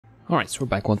Alright, so we're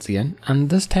back once again, and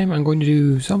this time I'm going to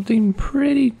do something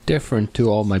pretty different to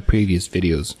all my previous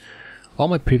videos. All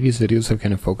my previous videos have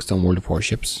kind of focused on World of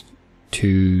Warships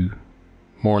to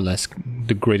more or less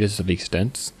the greatest of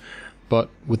extents, but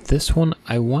with this one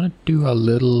I want to do a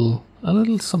little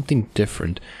something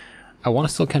different. I want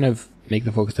to still kind of make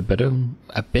the focus a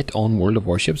bit on World of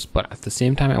Warships, but at the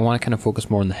same time I want to kind of focus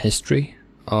more on the history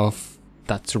of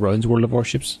that surrounds World of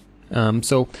Warships.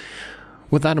 So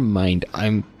with that in mind,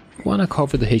 I want to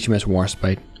cover the HMS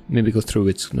Warspite, maybe go through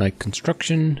its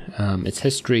construction, its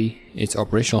history, its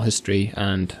operational history,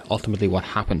 and ultimately what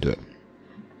happened to it.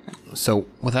 So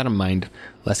with that in mind,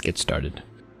 let's get started.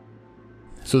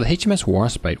 So the HMS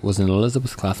Warspite was an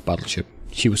Elizabeth-class battleship.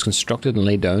 She was constructed and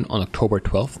laid down on October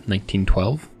 12,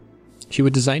 1912. She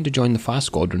was designed to join the fast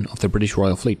squadron of the British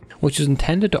Royal Fleet, which was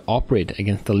intended to operate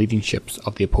against the leading ships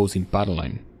of the opposing battle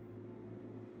line.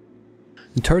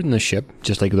 The turret in the ship,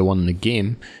 just like the one in the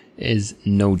game, is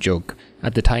no joke.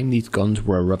 At the time, these guns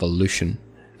were a revolution,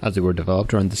 as they were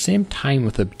developed around the same time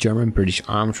with the German-British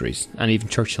arms race, and even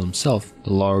Churchill himself,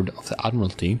 the Lord of the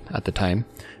Admiralty at the time,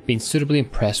 being suitably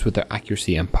impressed with their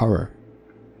accuracy and power.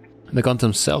 The guns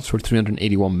themselves were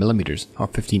 381mm, or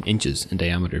 15 inches in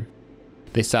diameter.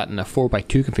 They sat in a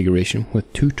 4x2 configuration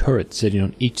with two turrets sitting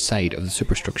on each side of the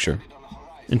superstructure.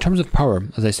 In terms of power,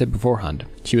 as I said beforehand,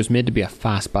 she was made to be a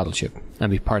fast battleship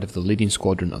and be part of the leading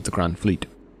squadron of the Grand Fleet.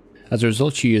 As a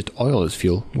result, she used oil as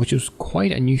fuel, which was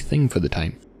quite a new thing for the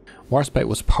time. Warspite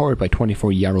was powered by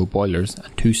 24 Yarrow boilers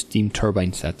and 2 steam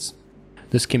turbine sets.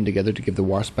 This came together to give the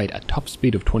Warspite a top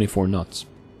speed of 24 knots.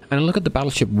 And a look at the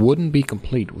battleship wouldn't be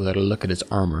complete without a look at its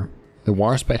armour. The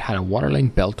Warspite had a waterline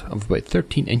belt of about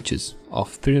 13 inches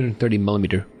of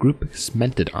 330mm group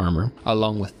cemented armour,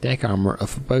 along with deck armour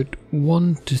of about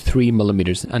 1 to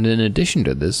 3mm, and in addition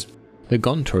to this, the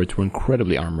gun turrets were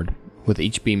incredibly armoured, with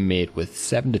each being made with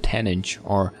 7 to 10 inch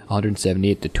or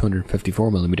 178 to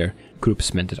 254mm group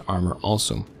cemented armour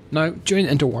also. Now, during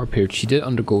the interwar period, she did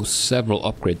undergo several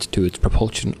upgrades to its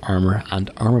propulsion armour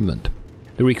and armament.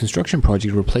 The reconstruction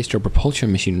project replaced her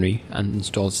propulsion machinery and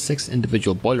installed 6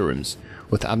 individual boiler rooms,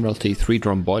 with Admiralty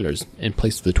 3-drum boilers in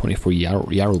place of the 24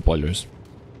 Yarrow boilers.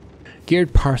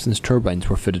 Geared Parsons turbines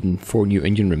were fitted in 4 new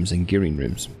engine rooms and gearing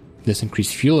rooms. This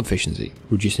increased fuel efficiency,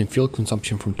 reducing fuel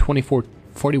consumption from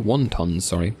 41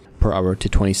 tons per hour to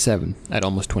 27 at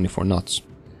almost 24 knots,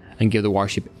 and gave the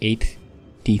warship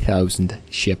 80,000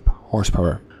 ship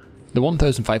horsepower. The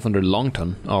 1,500 long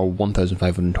ton, or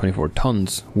 1,524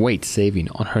 tons, weight saving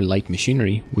on her light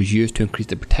machinery was used to increase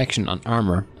the protection on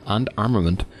armour and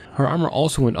armament. Her armour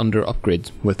also went under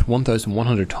upgrades, with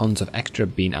 1,100 tons of extra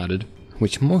being added,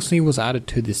 which mostly was added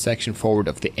to the section forward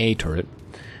of the A turret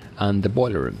and the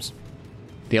boiler rooms.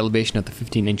 The elevation of the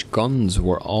 15-inch guns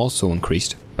were also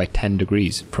increased by 10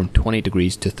 degrees, from 20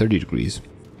 degrees to 30 degrees.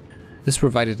 This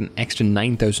provided an extra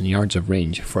 9,000 yards of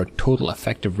range for a total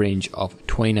effective range of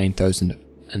 29,000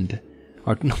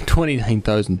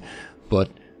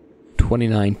 but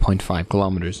 29.5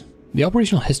 kilometers. The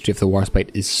operational history of the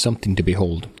Warspite is something to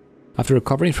behold. After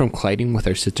recovering from colliding with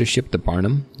her sister ship the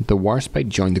Barnum, the Warspite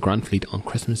joined the Grand Fleet on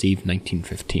Christmas Eve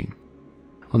 1915.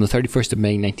 On the 31st of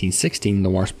May 1916, the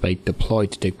Warspite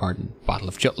deployed to take part in the Battle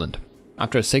of Jutland.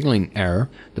 After a signalling error,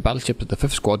 the battleships of the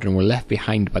 5th Squadron were left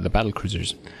behind by the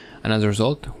battlecruisers, and as a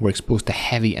result were exposed to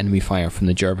heavy enemy fire from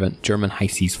the German High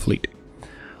Seas Fleet.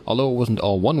 Although it wasn't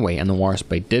all one way, and the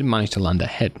Warspite did manage to land a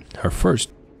hit, her first,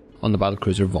 on the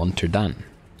battlecruiser von Terdan.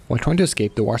 While trying to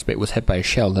escape, the Warspite was hit by a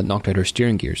shell that knocked out her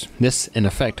steering gears. This, in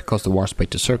effect, caused the Warspite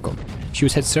to circle. She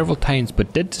was hit several times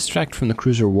but did distract from the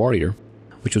cruiser Warrior,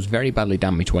 which was very badly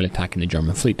damaged while attacking the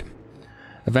German fleet.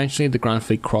 Eventually, the Grand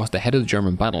Fleet crossed ahead of the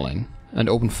German battle line and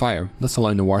opened fire, thus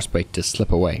allowing the Warspite to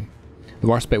slip away. The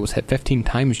Warspite was hit 15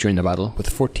 times during the battle, with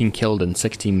 14 killed and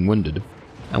 16 wounded,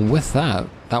 and with that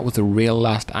was the real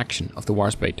last action of the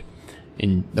Warspite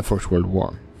in the First World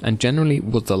War, and generally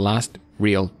was the last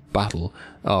real battle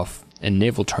in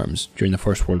naval terms during the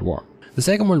First World War. The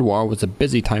Second World War was a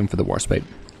busy time for the Warspite.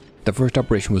 The first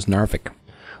operation was Narvik.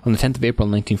 On the 10th of April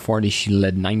 1940, she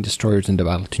led 9 destroyers into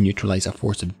battle to neutralise a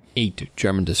force of 8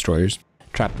 German destroyers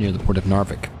trapped near the port of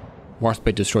Narvik.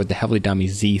 Warspite destroyed the heavily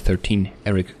damaged Z-13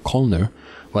 Erich Kollner,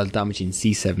 while damaging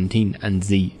Z-17 and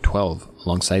Z-12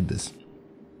 alongside this.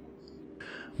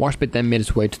 Warspite then made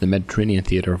its way to the Mediterranean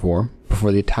theatre of war,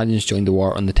 before the Italians joined the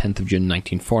war on the 10th of June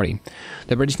 1940.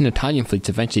 The British and Italian fleets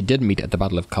eventually did meet at the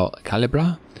Battle of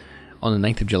Calabria on the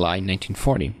 9th of July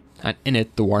 1940, and in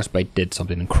it the Warspite did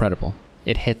something incredible.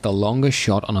 It hit the longest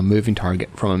shot on a moving target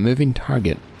from a moving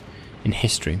target in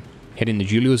history, hitting the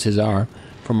Julius Caesar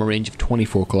from a range of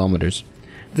 24 kilometers.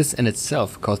 This in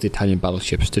itself caused the Italian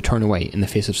battleships to turn away in the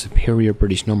face of superior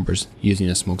British numbers using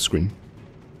a smokescreen.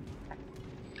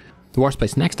 The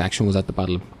Warspite's next action was at the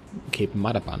Battle of Cape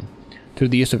Matapan. Through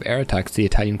the use of air attacks, the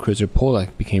Italian cruiser Pola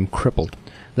became crippled.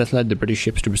 This led the British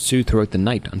ships to pursue throughout the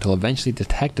night until eventually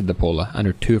detected the Pola and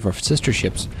her two of her sister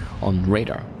ships on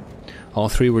radar. All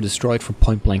three were destroyed from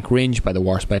point-blank range by the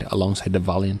Warspite alongside the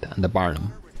Valiant and the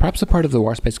Barnum. Perhaps the part of the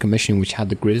Warspite's commission which had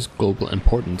the greatest global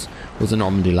importance was the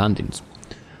Normandy landings.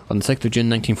 On the 6th of June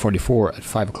 1944 at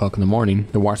 5 o'clock in the morning,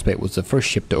 the Warspite was the first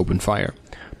ship to open fire,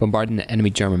 bombarding the enemy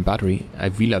German battery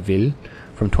at Villaville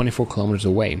from 24 kilometers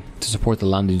away to support the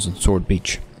landings on Sword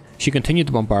Beach. She continued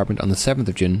the bombardment on the 7th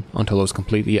of June until it was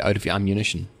completely out of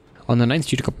ammunition. On the 9th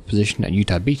she took up a position at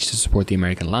Utah Beach to support the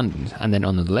American landings, and then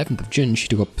on the 11th of June she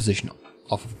took up a position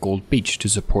off of Gold Beach to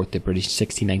support the British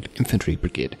 69th Infantry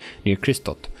Brigade near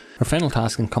Christot. Her final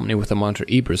task in company with the monitor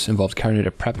Ibris involved carrying out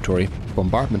a preparatory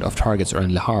bombardment of targets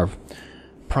around Le Havre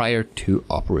prior to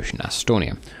Operation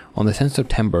Astonia on the 10th of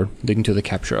September, leading to the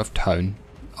capture of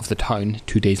the town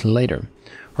 2 days later.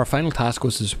 Her final task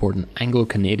was to support an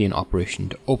Anglo-Canadian operation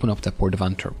to open up the port of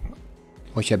Antwerp,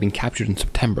 which had been captured in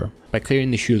September, by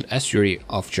clearing the Schuld estuary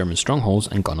of German strongholds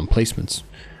and gun emplacements.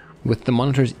 With the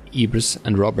monitors Ibris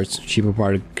and Roberts, she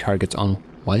bombarded targets on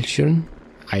Walcheren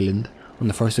Island on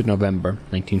the 1st of November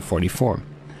 1944,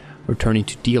 returning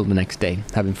to Deal the next day,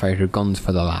 having fired her guns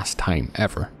for the last time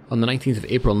ever. On the 19th of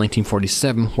April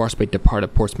 1947, Warspite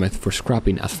departed Portsmouth for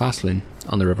scrapping at Faslane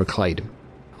on the River Clyde.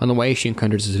 On the way, she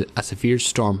encountered a severe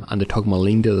storm and the tug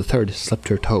Melinda III slipped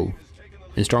her tow.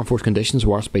 In storm force conditions,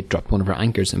 Warspite dropped one of her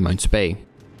anchors in Mounts Bay,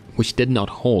 which did not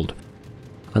hold,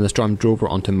 and the storm drove her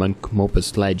onto Mount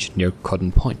Mopus Ledge near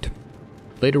Cudden Point.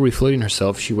 Later refloating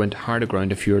herself, she went hard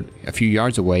aground a few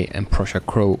yards away in Prussia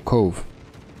Cove.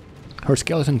 Her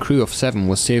skeleton crew of 7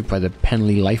 was saved by the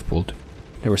Penley lifeboat.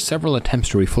 There were several attempts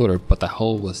to refloat her, but the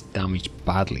hull was damaged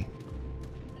badly.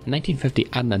 In 1950,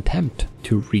 an attempt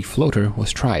to refloat her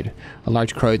was tried. A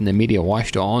large crowd in the media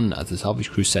watched on as the salvage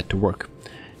crew set to work.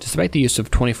 Despite the use of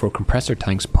 24 compressor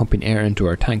tanks pumping air into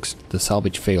her tanks, the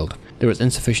salvage failed. There was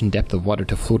insufficient depth of water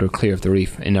to float her clear of the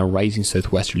reef in a rising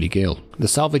southwesterly gale. The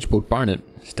salvage boat Barnet,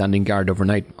 standing guard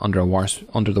overnight under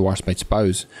the Warspite's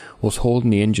bows, was hauled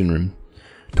in the engine room,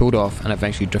 towed off and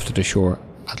eventually drifted ashore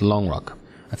at Long Rock,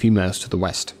 a few miles to the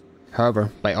west.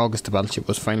 However, by August the battleship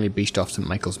was finally beached off St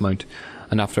Michael's Mount,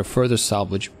 and after further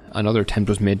salvage, another attempt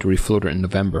was made to refloat her in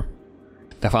November.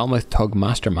 The Falmouth tug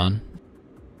Masterman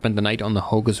spent the night on the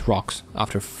Hogus Rocks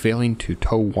after failing to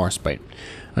tow Warspite,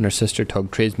 and her sister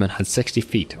tug Tradesman had 60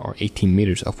 feet or 18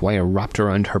 meters of wire wrapped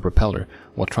around her propeller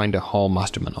while trying to haul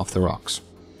Masterman off the rocks.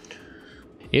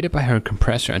 Aided by her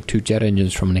compressor and 2 jet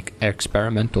engines from an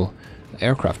experimental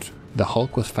aircraft, the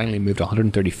hulk was finally moved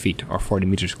 130 feet or 40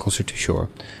 meters closer to shore,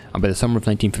 and by the summer of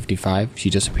 1955 she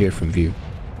disappeared from view.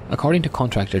 According to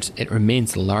contractors, it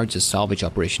remains the largest salvage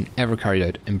operation ever carried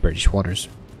out in British waters.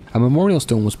 A memorial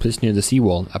stone was placed near the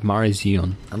seawall at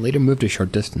Mare-Zion and later moved a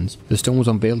short distance. The stone was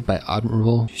unveiled by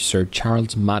Admiral Sir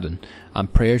Charles Madden,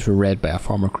 and prayers were read by a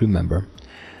former crew member.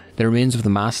 The remains of the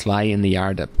mast lie in the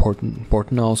yard at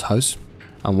Portnall's house,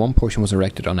 and one portion was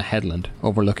erected on a headland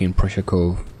overlooking Prussia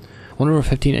Cove. One of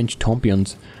her 15-inch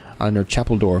tompions and her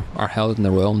chapel door are held in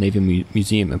the Royal Navy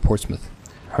Museum in Portsmouth.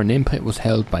 Her nameplate was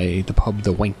held by the pub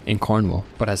The Wink in Cornwall,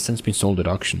 but has since been sold at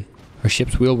auction. Her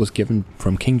ship's wheel was given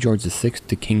from King George VI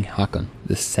to King Haakon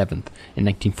VII in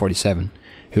 1947,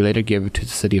 who later gave it to the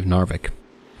city of Narvik.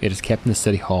 It is kept in the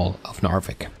City Hall of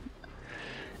Narvik.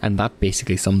 And that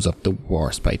basically sums up the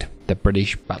Warspite, the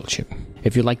British battleship.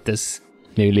 If you like this,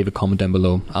 maybe leave a comment down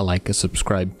below, a like, a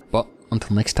subscribe. But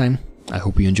until next time, I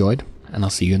hope you enjoyed, and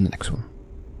I'll see you in the next one.